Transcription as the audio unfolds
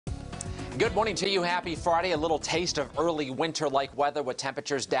Good morning to you. Happy Friday. A little taste of early winter-like weather with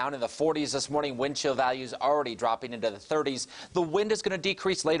temperatures down in the 40s this morning. Wind chill values already dropping into the 30s. The wind is going to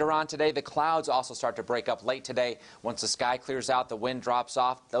decrease later on today. The clouds also start to break up late today. Once the sky clears out, the wind drops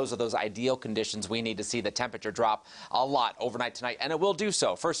off. Those are those ideal conditions we need to see the temperature drop a lot overnight tonight, and it will do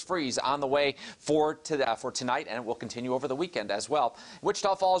so. First freeze on the way for tonight, and it will continue over the weekend as well.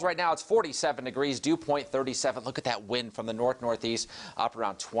 Wichita Falls right now, it's 47 degrees, dew point 37. Look at that wind from the north-northeast up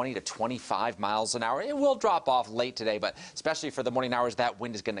around 20 to 25 miles an hour. It will drop off late today, but especially for the morning hours, that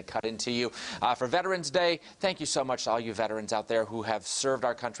wind is going to cut into you. For Veterans Day, thank you so much to all you veterans out there who have served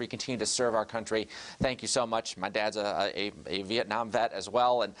our country, continue to serve our country. Thank you so much. My dad's a Vietnam vet as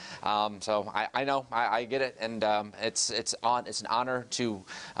well, and so I know I get it, and it's an honor to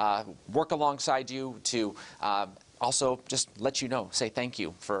work alongside you, to also just let you know, say thank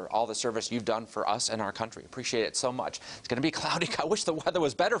you for all the service you've done for us and our country. Appreciate it so much. It's going to be cloudy. I wish the weather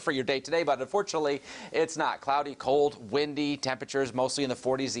was better for your day today, but unfortunately it's not. Cloudy, cold, windy, temperatures mostly in the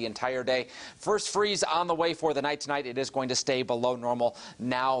 40s the entire day. First freeze on the way for the night tonight. It is going to stay below normal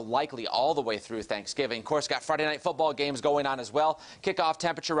now, likely all the way through Thanksgiving. Of course, got Friday night football games going on as well. Kickoff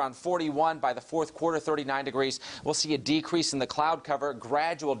temperature around 41. By the fourth quarter, 39 degrees. We'll see a decrease in the cloud cover,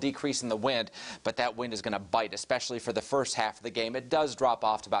 gradual decrease in the wind, but that wind is going to bite, especially for the first half of the game. It does drop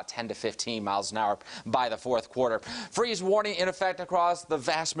off to about 10 to 15 miles an hour by the fourth quarter. Freeze warning in effect across the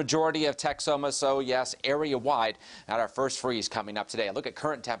vast majority of Texoma, so yes, area-wide at our first freeze coming up today. Look at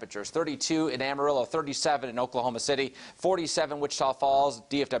current temperatures: 32 in Amarillo, 37 in Oklahoma City, 47 Wichita Falls,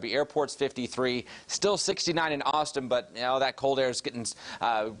 DFW Airport's 53, still 69 in Austin, but you know that cold air is getting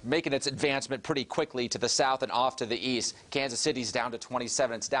making its advancement pretty quickly to the south and off to the east. Kansas City's down to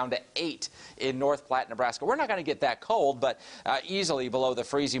 27. It's down to 8 in North Platte, Nebraska. We're not going to get that cold, but easily below the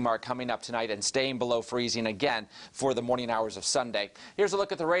freezing mark coming up tonight and staying below freezing again for the morning hours of Sunday. Here's a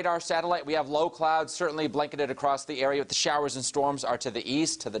look at the radar satellite. We have low clouds certainly blanketed across the area, but the showers and storms are to the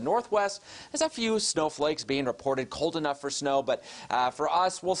east. To the northwest, there's a few snowflakes being reported, cold enough for snow, but for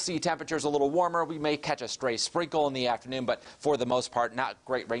us, we'll see temperatures a little warmer. We may catch a stray sprinkle in the afternoon, but for the most part, not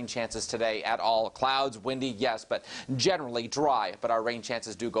great rain chances today at all. Clouds, windy, yes, but generally dry, but our rain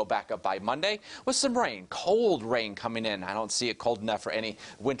chances do go back up by Monday with some rain, cold rain coming in. I don't see it cold enough for any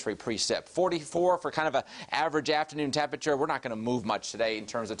wintry precip. 44 for kind of an average afternoon temperature. We're not going to move much today in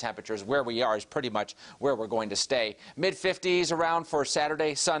terms of temperatures. Where we are is pretty much where we're going to stay. Mid-50s around for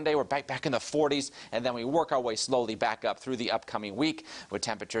Saturday, Sunday. We're back in the 40s, and then we work our way slowly back up through the upcoming week with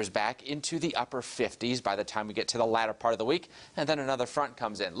temperatures back into the upper 50s by the time we get to the latter part of the week, and then another front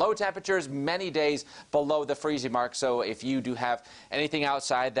comes in. Low temperatures many days below the freezing mark, so if you do have anything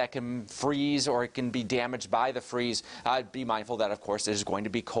outside that can freeze or it can be damaged by the freeze, be mindful that, of course, it is going to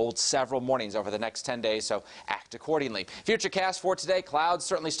be cold several mornings over the next 10 days, so act accordingly. Futurecast for today: clouds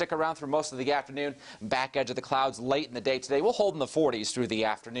certainly stick around through most of the afternoon. Back edge of the clouds late in the day today. We'll hold in the 40s through the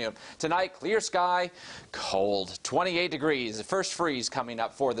afternoon. Tonight, clear sky, cold, 28 degrees. The first freeze coming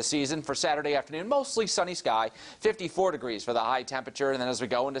up for the season. For Saturday afternoon, mostly sunny sky, 54 degrees for the high temperature. And then as we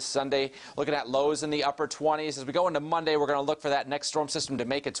go into Sunday, looking at lows in the upper 20s. As we go into Monday, we're going to look for that next storm system to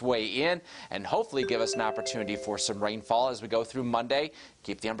make its way in and hopefully give us an opportunity for some rainfall as we go through Monday.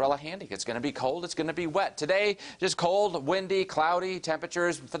 Keep the umbrella handy. It's going to be cold. It's going to be wet. Today, just cold, windy, cloudy.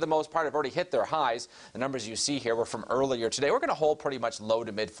 Temperatures, for the most part, have already hit their highs. The numbers you see here were from earlier today. We're going to hold pretty much low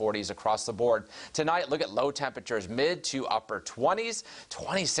to mid-40s across the board. Tonight, look at low temperatures, mid to upper 20s.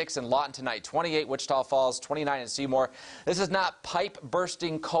 26 in Lawton tonight, 28 Wichita Falls, 29 in Seymour. This is not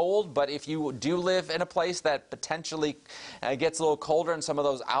pipe-bursting cold, but if you do live in a place that potentially gets a little colder in some of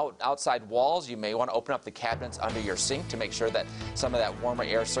those outside walls, you may want to open up the cabinets under your sink to make sure that some of that warmer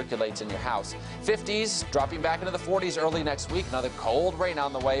air circulates in your house. 50s, dropping back into the 40s early next week. Another cold rain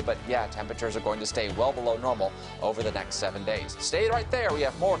on the way, but yeah, temperatures are going to stay well below normal over the next 7 days. Stay right there. We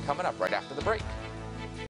have more coming up right after the break.